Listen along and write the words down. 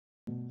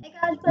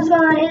Guys, what's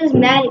going on? It is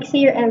Maddox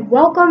here, and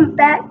welcome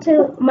back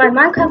to my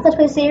Minecraft Let's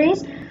Play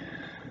series.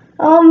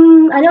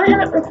 I know I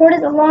haven't recorded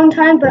in a long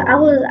time, but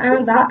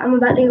I'm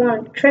about to go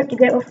on a trip to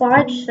Great Wolf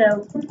Lodge,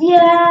 so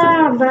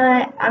yeah,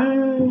 but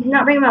I'm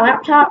not bringing my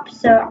laptop,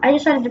 so I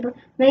decided to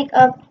make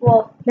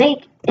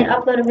and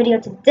upload a video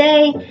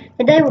today.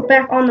 Today we're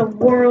back on the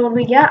world.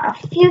 We got a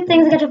few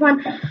things to get to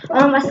fun.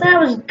 I said I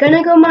was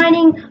gonna go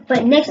mining,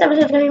 but next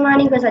episode is gonna be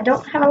mining because I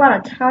don't have a lot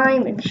of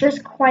time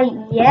just quite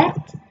yet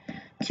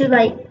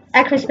to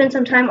actually spend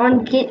some time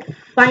on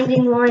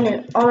finding one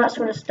and all that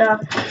sort of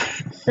stuff.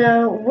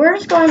 So we're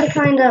just going to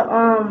kind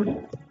of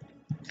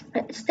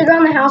stick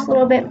around the house a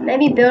little bit,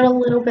 maybe build a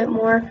little bit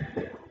more.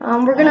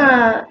 We're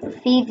gonna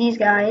feed these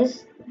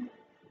guys,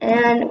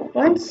 and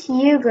once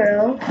you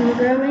grow, can you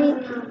grow, mate?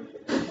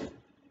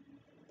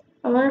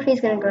 I wonder if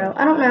he's gonna grow.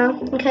 I don't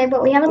know. Okay,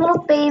 but we have a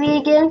little baby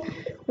again,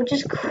 which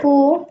is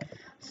cool.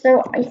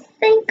 So I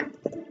think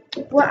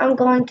what I'm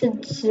going to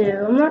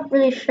do, I'm not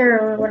really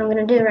sure what I'm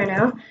gonna do right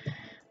now.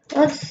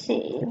 Let's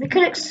see, we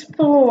could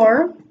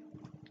explore,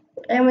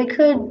 and we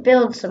could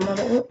build some of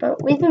it,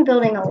 but we've been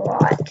building a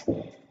lot.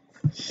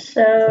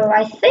 So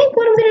I think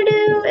what I'm going to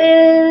do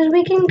is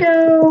we can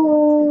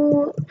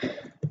go,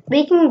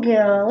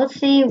 let's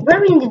see, what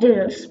do we need to do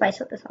to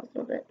spice up this house a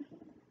little bit?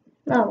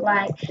 No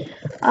lag.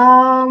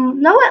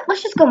 Know what,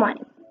 let's just go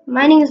mining.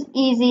 Mining is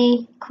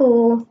easy,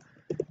 cool.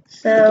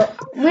 So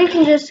we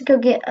can just go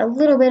get a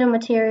little bit of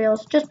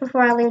materials just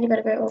before I leave to go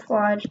to Great Wolf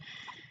Lodge,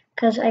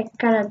 because I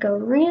gotta go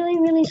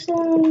really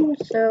soon.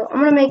 So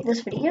I'm gonna make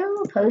this video,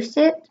 post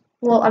it.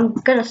 Well, I'm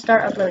gonna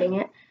start uploading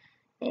it,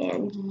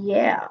 and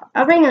yeah,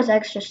 I'll bring those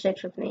extra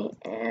sticks with me,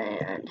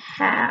 and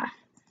half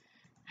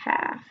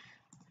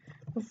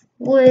of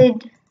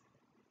wood,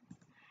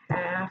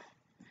 half.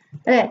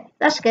 Okay,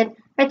 that's good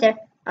right there.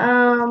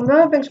 I'm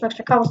gonna bring some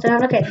extra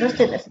cobblestone. Okay, let's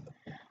do this.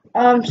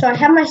 So I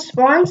have my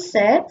spawn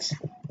set.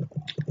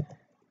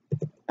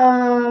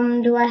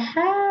 Do I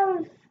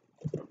have?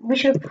 We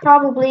should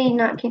probably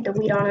not keep the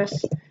wheat on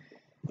us.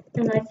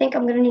 And I think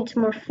I'm gonna need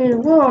some more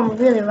food. Whoa, I'm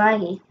really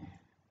laggy.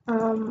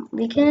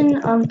 We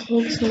can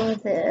take some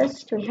of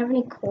this. Do we have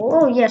any coal?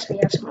 Oh yes, we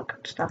have some more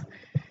cooked stuff.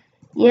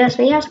 Yes,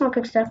 we have some more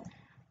cooked stuff.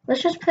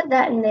 Let's just put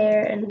that in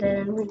there, and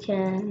then we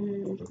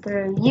can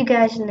throw you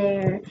guys in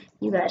there,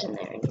 you guys in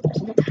there, and you guys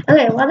in there.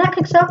 Okay, while that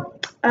cooks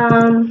up,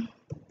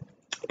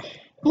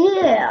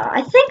 yeah,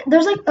 I think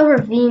there's like a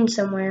ravine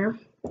somewhere.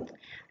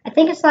 I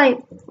think it's like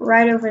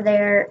right over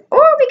there.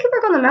 Or we could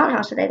work on the mountain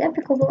house today. That'd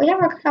be cool. But we have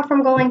our cookout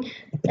farm going.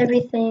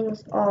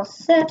 Everything's all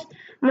set.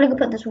 I'm gonna go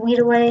put this wheat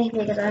away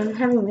because I'm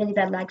having really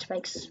bad lag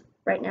spikes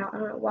right now. I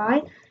don't know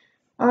why.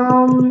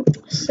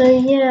 So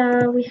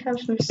yeah, we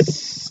have some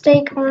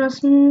steak on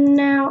us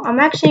now. I'm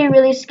actually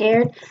really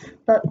scared,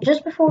 but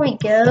just before we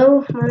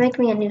go, I'm gonna make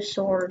me a new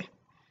sword.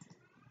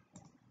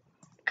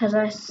 Because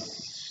I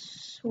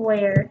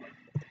swear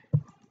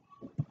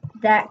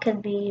that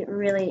could be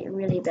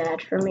really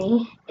bad for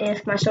me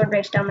if my sword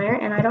breaks down there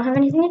and I don't have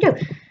anything to do.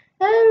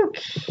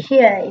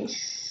 Okay,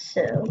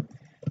 so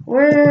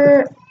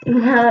we're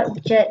my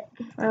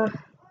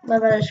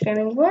brother's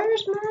screaming,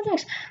 where's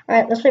Maddox?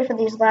 Alright, let's wait for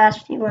these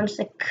last few ones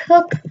to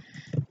cook,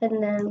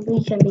 and then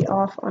we can be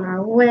off on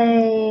our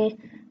way.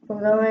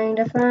 We're going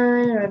to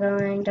find. I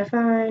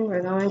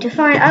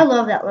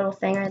love that little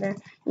thing right there.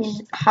 You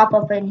just hop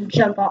up and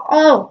jump off.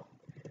 Oh!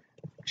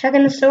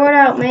 Checking the sword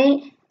out,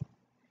 mate.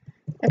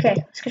 Okay,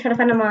 let's go try to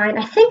find a mine.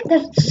 I think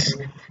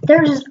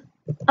there is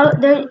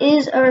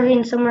a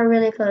ravine somewhere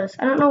really close.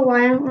 I don't know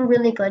why I'm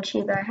really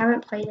glitchy, but I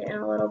haven't played it in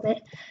a little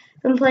bit.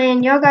 Been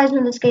playing. Y'all guys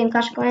know this game,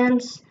 Clash of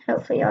Clans?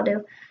 Hopefully y'all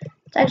do.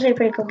 It's actually a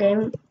pretty cool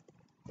game.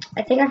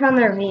 I think I found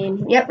the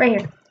ravine. Yep, right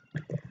here.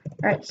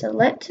 Alright, so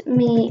let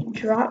me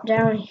drop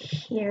down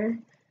here.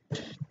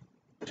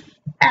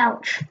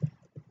 Ouch.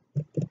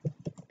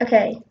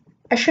 Okay,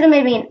 I should have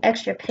made me an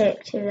extra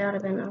pick too. That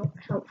would have been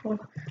helpful.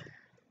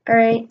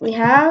 Alright, we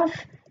have.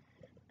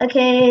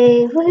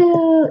 Okay,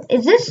 woohoo!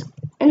 Is this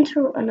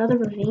into another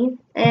ravine?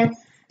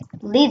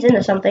 Leads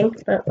into something,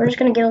 but we're just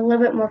gonna get a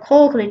little bit more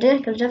coal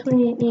because we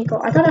definitely need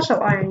coal. I thought I saw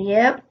iron.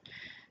 Yep,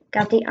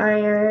 got the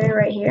iron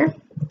right here.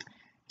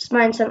 Let's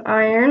mine some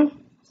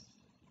iron.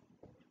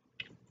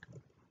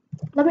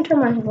 Let me turn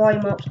my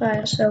volume up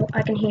so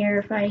I can hear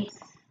if I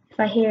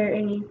hear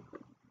any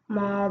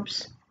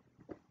mobs.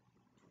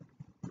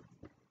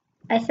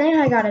 I think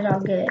I got it all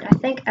good. I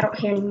think I don't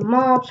hear any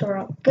mobs, so we're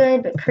all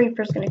good, but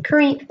creeper's gonna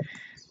creep.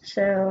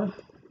 So,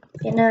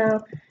 you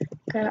know,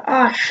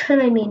 I should have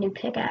made me a new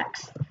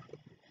pickaxe.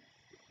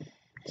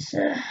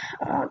 So,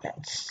 oh,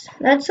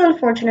 that's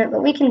unfortunate,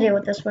 but we can deal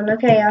with this one.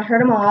 Okay, I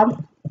heard a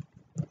mob.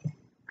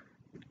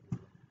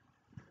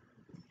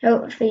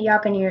 Hopefully y'all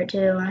can hear it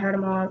too. I heard a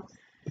mob.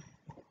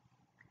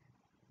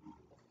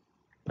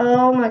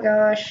 Oh my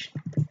gosh.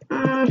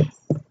 I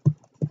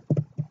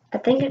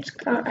think it's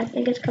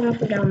coming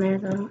from down there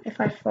though.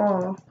 If I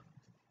fall.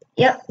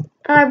 Yep.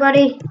 Hi,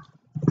 buddy.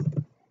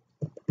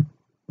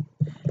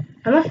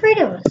 I'm afraid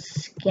of a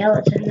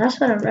skeleton. That's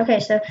what I'm. Okay,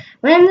 so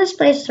when this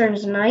place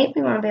turns night,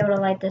 we want to be able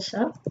to light this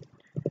up.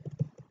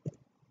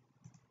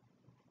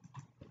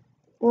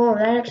 Whoa,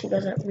 that actually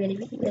goes up really,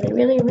 really,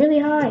 really, really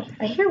high.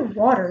 I hear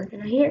water,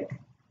 and I hear...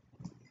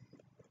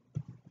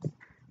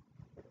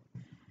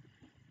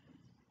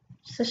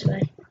 It's this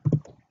way.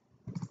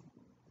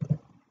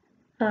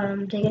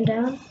 Digging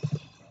down.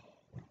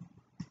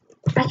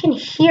 I can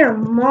hear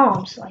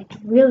mobs, like,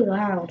 really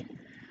loud.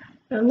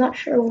 I'm not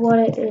sure what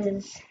it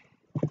is.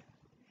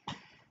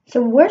 So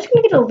we're just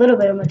gonna get a little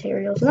bit of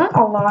materials, not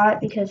a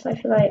lot, because I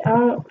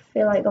don't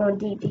feel like going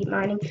deep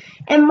mining.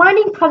 And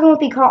mining probably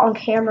won't be caught on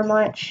camera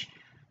much,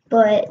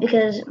 but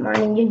because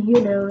mining,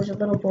 you know, is a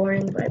little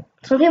boring. But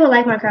some people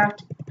like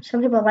Minecraft,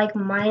 some people like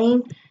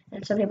mining,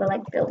 and some people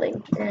like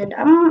building. And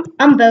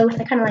I'm both.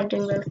 I kind of like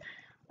doing both.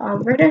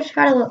 We're going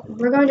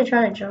to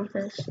try to jump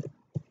this.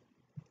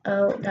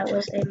 Oh, that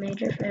was a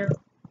major fail.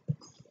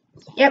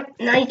 Yep,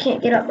 now you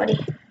can't get up, buddy.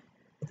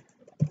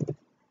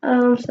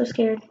 Oh, I'm so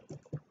scared.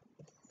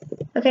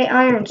 Okay,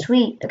 iron,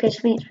 sweet. Okay,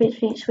 sweet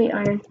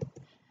iron.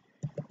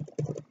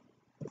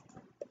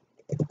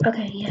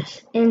 Okay,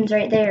 yes, ends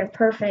right there,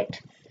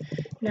 perfect.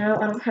 Now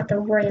I don't have to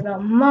worry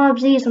about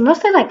mobsies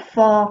unless they like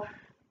fall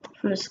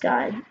from the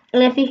sky.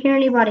 And if you hear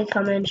anybody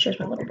coming, it's just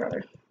my little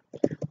brother.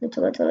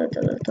 Little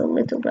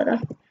brother.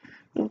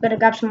 I'm gonna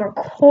grab some more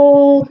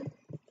coal.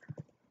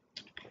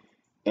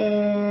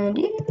 And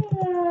yeah,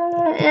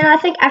 and I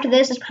think after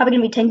this, it's probably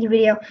gonna be a 10K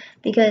video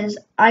because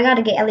I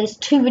gotta get at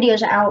least 2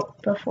 videos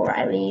out before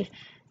I leave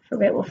for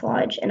Great Wolf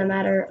Lodge in a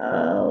matter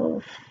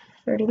of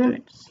 30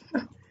 minutes.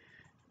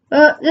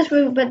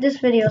 This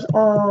video's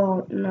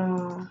oh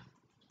no.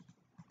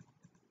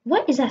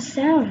 What is that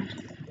sound?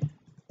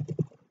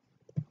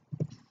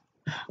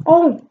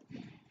 Oh,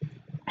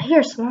 I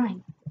hear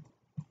slime.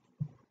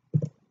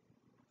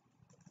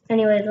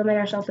 Anyways, we'll make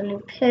ourselves a new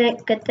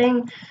pick. Good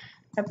thing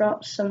I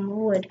brought some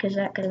wood because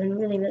that could have been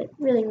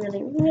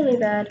really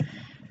bad.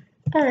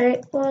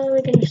 Alright, well,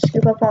 we can just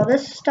scoop up all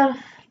this stuff.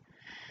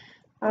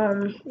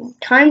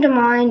 Time to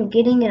mine,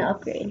 getting an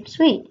upgrade.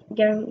 Sweet.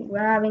 We're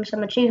having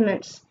some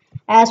achievements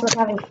as we're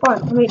having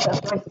fun. Let me go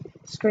my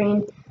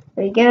screen.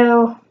 There you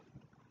go.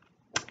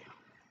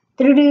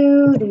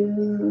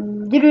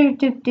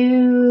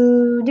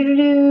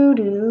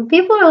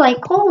 People are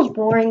like, coal is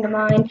boring to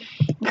mine.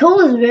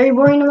 Coal is very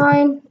boring to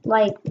mine,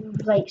 like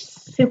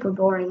super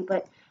boring.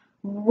 But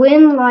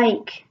when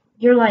like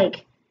you're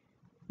like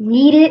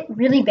need it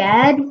really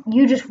bad,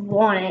 you just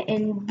want it,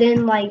 and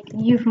then like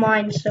you've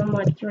mined so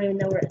much you don't even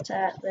know where it's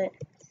at. But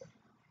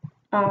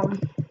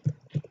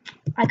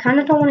I kind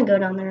of don't want to go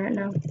down there right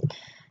now.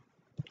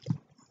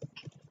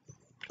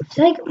 It's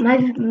like my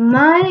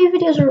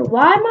videos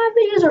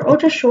are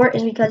ultra short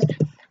is because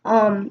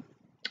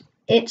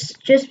it's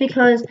just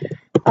because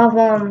of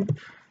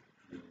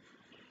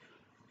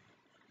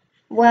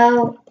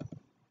well,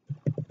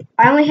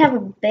 I only have a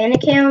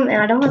Bandicam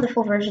and I don't have the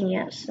full version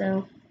yet,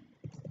 so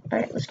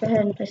alright, let's go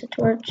ahead and place a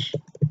torch.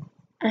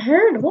 I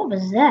heard, what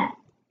was that?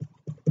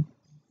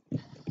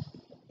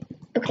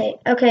 Okay,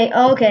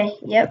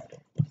 yep.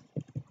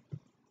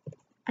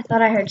 I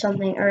thought I heard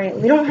something. Alright,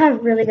 we don't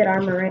have really good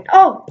armor, right?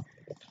 Oh,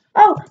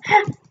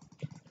 how'd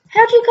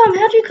you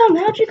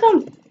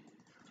come?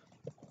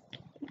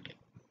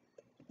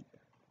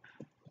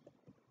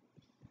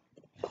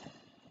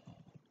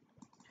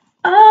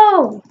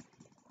 Oh,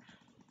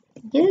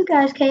 you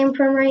guys came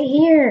from right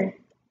here.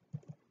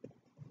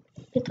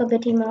 Little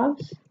bitty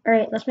mobs.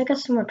 Alright, let's make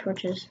us some more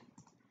torches.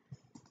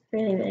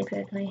 Really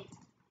quickly.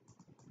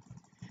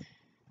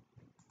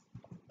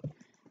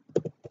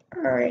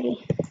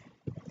 Alrighty.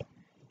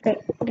 Great,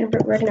 we're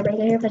gonna bring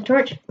it here with a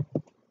torch.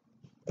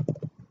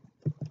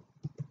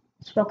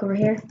 Let's walk over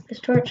here, this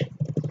torch.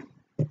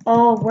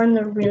 Oh, we're in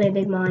the really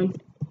big mine.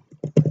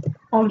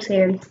 Oh, I'm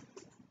scared.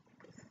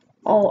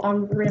 Oh,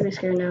 I'm really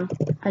scared now.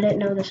 I didn't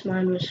know this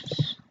mine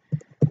was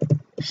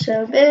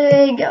so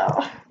big.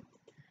 Oh.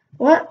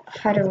 What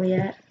height are we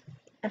at?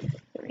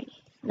 F3.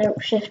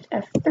 Nope, shift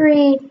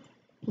F3.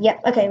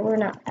 Yep, okay, we're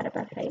not at a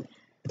bad height.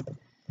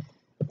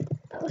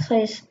 Let's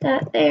place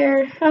that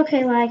there.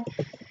 Okay, like.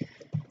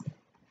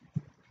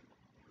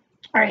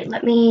 Alright,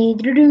 let me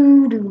grab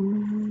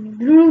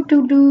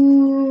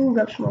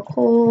some more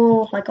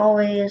coal. Like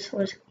always,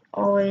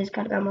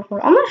 gotta grab more coal.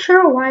 I'm not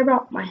sure why I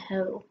brought my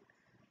hoe.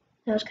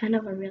 That was kind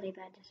of a really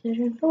bad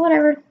decision, but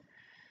whatever.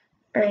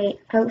 Alright,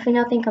 hopefully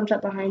nothing comes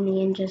up behind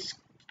me and just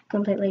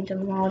completely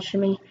demolishes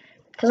me.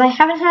 Because I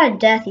haven't had a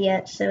death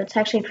yet, so it's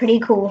actually pretty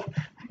cool.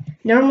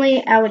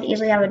 Normally, I would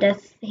easily have a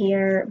death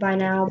here by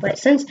now, but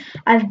since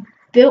I've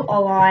built a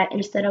lot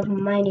instead of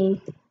mining,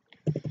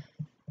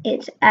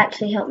 it's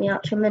actually helped me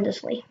out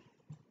tremendously.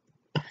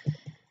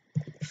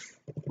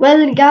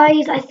 Well,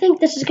 guys, I think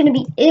this is going to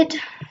be it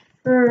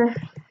for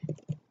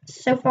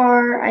so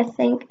far. I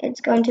think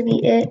it's going to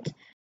be it